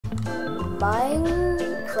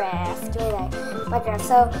Minecraft. Minecraft.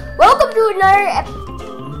 So, welcome to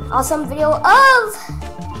another awesome video of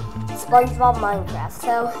SpongeBob Minecraft.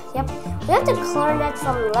 So, yep, we have to learn that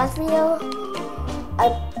from the last video.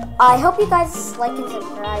 I hope you guys like and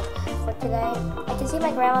subscribe for today. I can see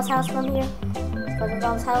my grandma's house from here.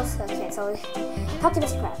 SpongeBob's house. Okay, so talk to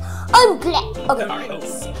Mr. Krab. I'm glad. Okay,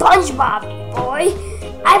 SpongeBob boy,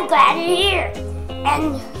 I'm glad you're here.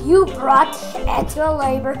 And you brought extra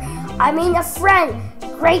labor. I mean a friend.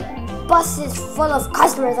 Great buses full of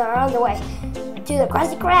customers are on the way to the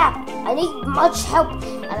Krusty Krab. I need much help,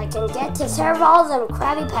 and I can get to serve all them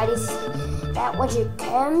Krabby Patties. That would you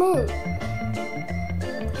come in?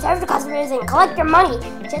 Serve the customers and collect their money.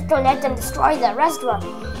 Just don't let them destroy the restaurant.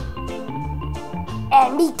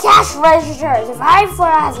 And be cash registers. Survive for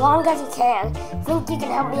as long as you can. Think you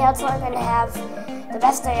can help me out so I can have the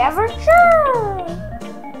best day ever? Sure!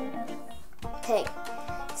 Okay,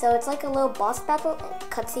 so it's like a little boss battle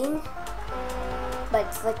cutscene. But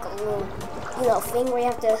it's like a little, thing where you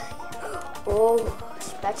have to... Oh,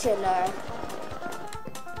 spatula.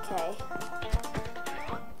 Okay.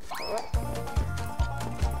 What?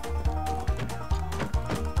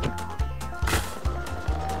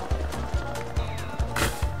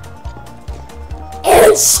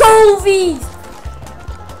 Anchovies!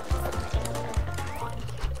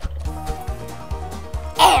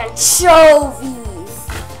 Anchovies!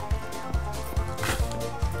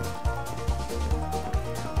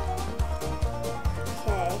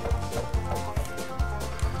 Okay.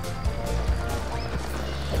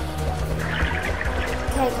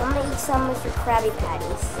 Okay, I'm gonna eat some of your Krabby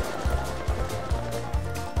Patties.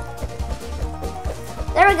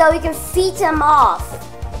 There we go, we can feed them off.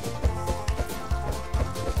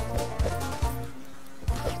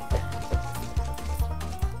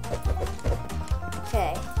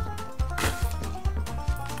 Okay.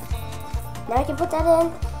 Now I can put that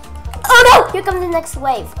in. Oh no! Here comes the next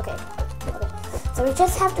wave. Okay. So we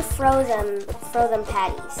just have to throw them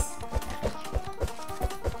patties.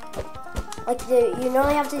 Like you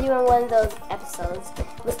normally have to do in one of those episodes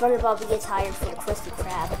with SpongeBob to get tired for the Krusty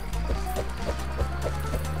Krab.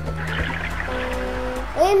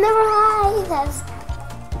 Wave number high has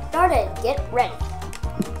started. Get ready.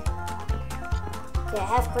 Okay, I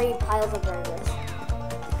have 3 piles of burgers.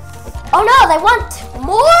 Oh no, they want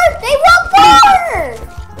more? They want more!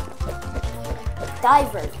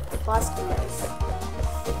 Diver, customers.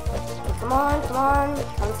 Okay, come on.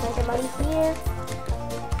 Come spend your money here.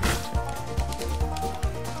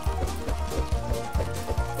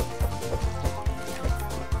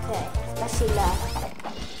 Okay, spatula.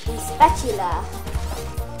 The spatula.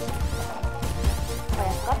 Oh,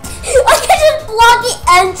 I forgot. I can just block the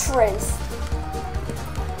entrance.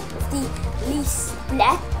 The least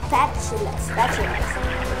spatulas.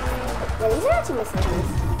 Yeah, these are actually my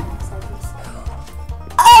favorites.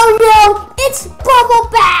 Oh no! It's Bubble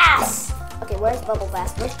Bass! Okay, where's Bubble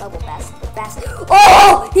Bass? Where's Bubble Bass?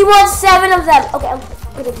 Oh! He wants 7 of them! Okay, I'm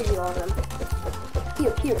gonna give you all of them.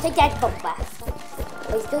 Here, take that Bubble Bass.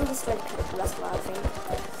 Oh, he's gonna destroy the restaurant, I think.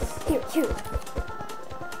 Here.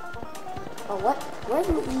 Oh, what? Where's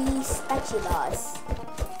these spatulas?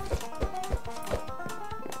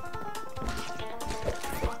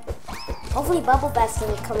 Hopefully Bubble Bass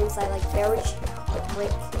doesn't come inside like beverage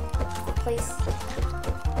break place.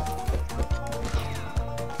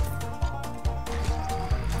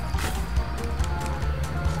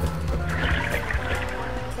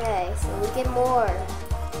 Okay, so we get more.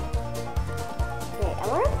 Okay, I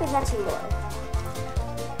wonder if there's actually more.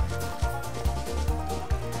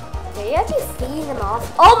 Okay, you actually feed them off.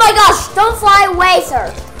 Oh my gosh, don't fly away,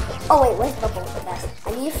 sir! Oh wait, where's Bubble Bass? I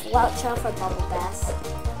need to watch out for Bubble Bass.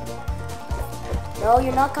 No,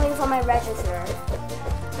 you're not coming from my register.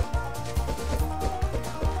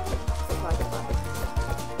 Come on.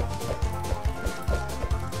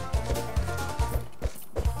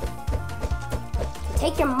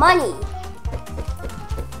 Take your money.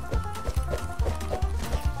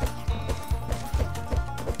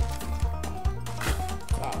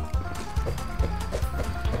 Okay.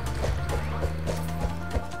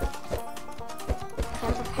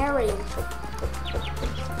 I'm preparing.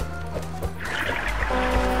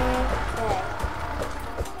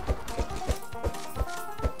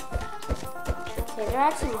 There are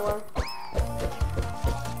actually more.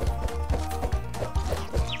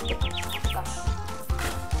 Gosh.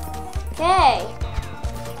 Okay.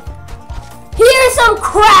 Here's some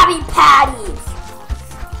Krabby Patties.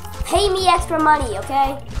 Pay me extra money,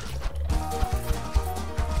 okay?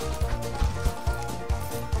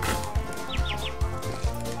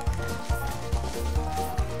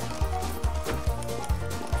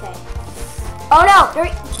 Oh no, they're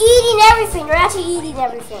eating everything. They're actually eating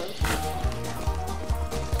everything.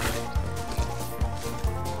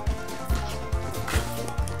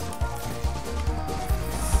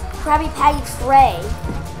 Krabby Patty tray.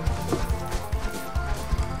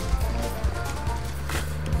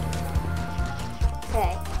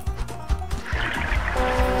 Okay.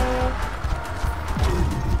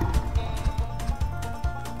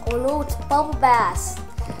 Oh no, it's Bubble Bass.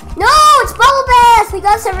 No, it's Bubble Bass! We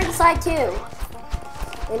got something inside too.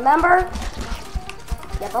 Remember?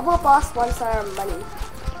 Yeah, Bubble Boss wants our money.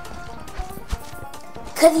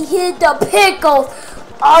 Cause he hid the pickles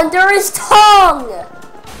under his tongue!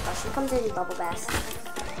 Oh, she comes in, Bubble Bass.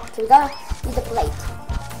 Okay, we gotta use the plate.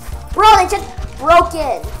 Bro, they just broke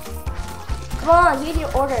in. Come on, here's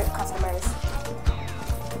your order, customers.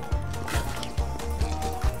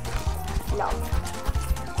 No.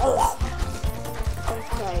 Oh.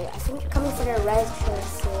 Okay, I think you're coming for the register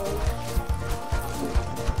soon.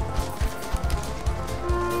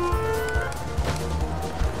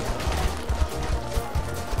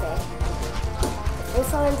 Okay. We're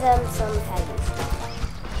throwing them some patties.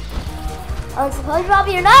 On SpongeBob,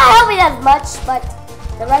 you're not helping as much, but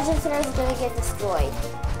the register is gonna get destroyed.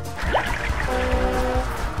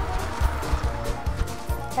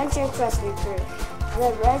 Attention, krusty crew. The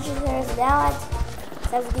register is now at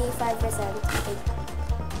 75%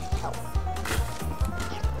 health.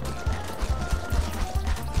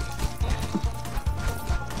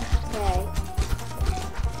 Okay.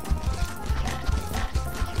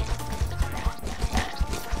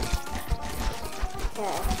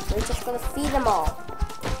 Okay, we're just gonna feed them all.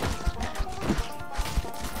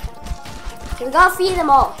 We gotta feed them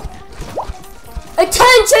all.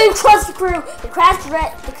 Attention, krusty crew! The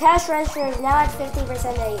cash register is now at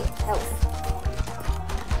 50% health.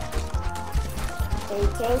 They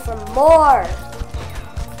came for more.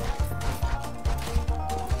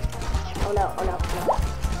 Oh no, oh no, oh no.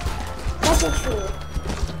 That's not true.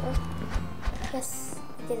 Oh. Yes,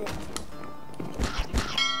 I did it.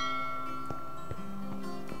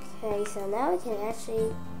 Okay, so now we can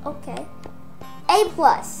actually, okay. A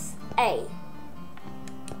plus, A.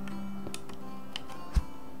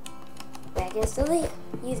 I can still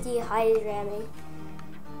use the high ramming,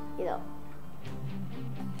 you know.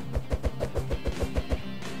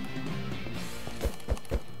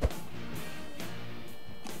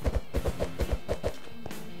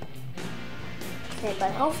 Okay,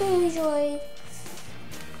 but hopefully you enjoy.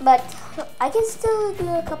 But I can still do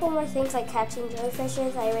a couple more things like catching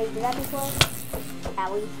jellyfishes. I already did that before.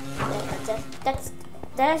 Owie.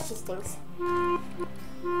 That actually stinks.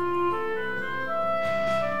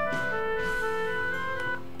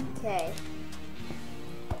 Okay.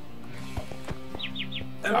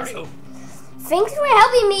 Thanks for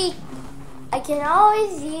helping me. I can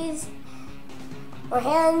always use more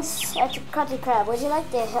hands at the krusty krab. Would you like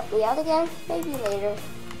to help me out again? Maybe later.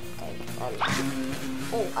 Okay.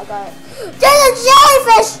 Oh, I got it. There's a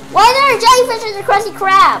jellyfish! Why are there jellyfish in the krusty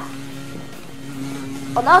krab?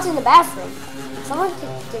 Oh, now it's in the bathroom. Someone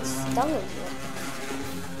could get stung in here.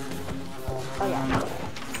 Oh yeah.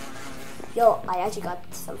 Yo, I actually got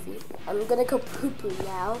some food. I'm gonna go poo-poo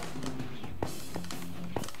now.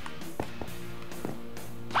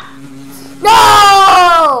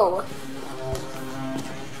 No!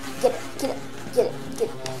 Get it, get it, get it, get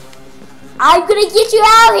it. I'm gonna get you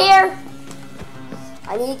out here!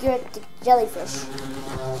 I need to get the jellyfish.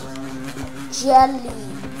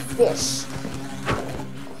 Jellyfish.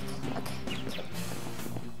 Okay.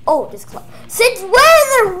 Oh, this club. Since when are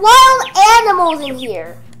there wild animals in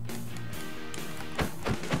here?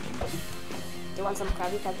 Do you want some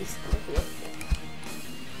Krabby Patties over here?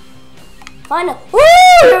 Find a. Woo!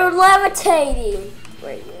 You're levitating!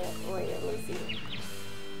 Where are you at? Where are you at? Let me see.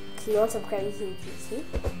 Okay, you want some Krabby Patties? See?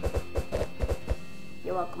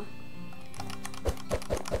 You're welcome.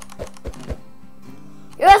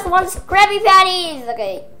 You just want Krabby Patties!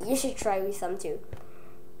 Okay, you should try with some too.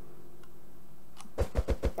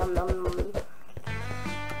 Nom nom nom.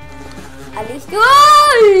 At least go!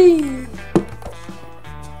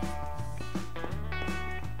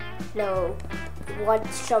 No, you want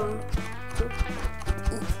some to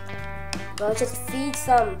eat. Well, just feed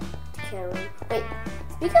some to Karen. Wait,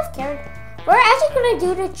 speaking of Karen, we're actually gonna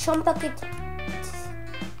do the chum bucket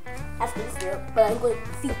after this video, but I'm going to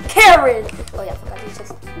feed Karen. Oh yeah, I forgot to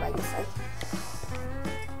just like this side.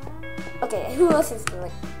 Okay, who else is gonna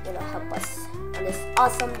help us on this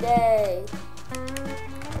awesome day?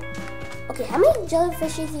 Okay, how many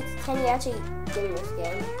jellyfishes can you actually get in this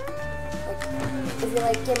game? Like, if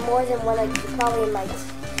you get more than one, you probably might.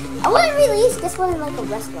 I want to release this one in a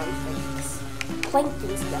restaurant, like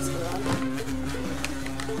Plankton's restaurant.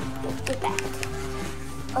 Get back.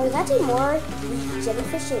 Oh, there's actually more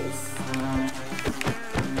jellyfishes.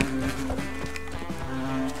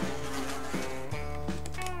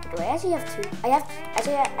 Do I actually have two? I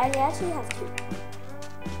actually have two.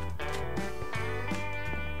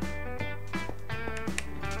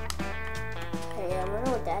 Okay, I don't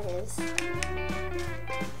know what that is.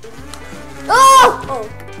 Oh! Oh.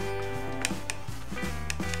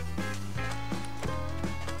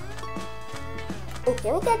 Oh,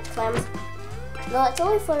 can we get clams? No, it's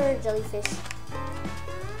only for jellyfish.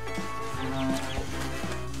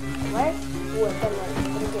 Where? Ooh, I got one.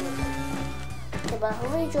 Okay, but I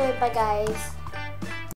hope you enjoyed. Bye, guys.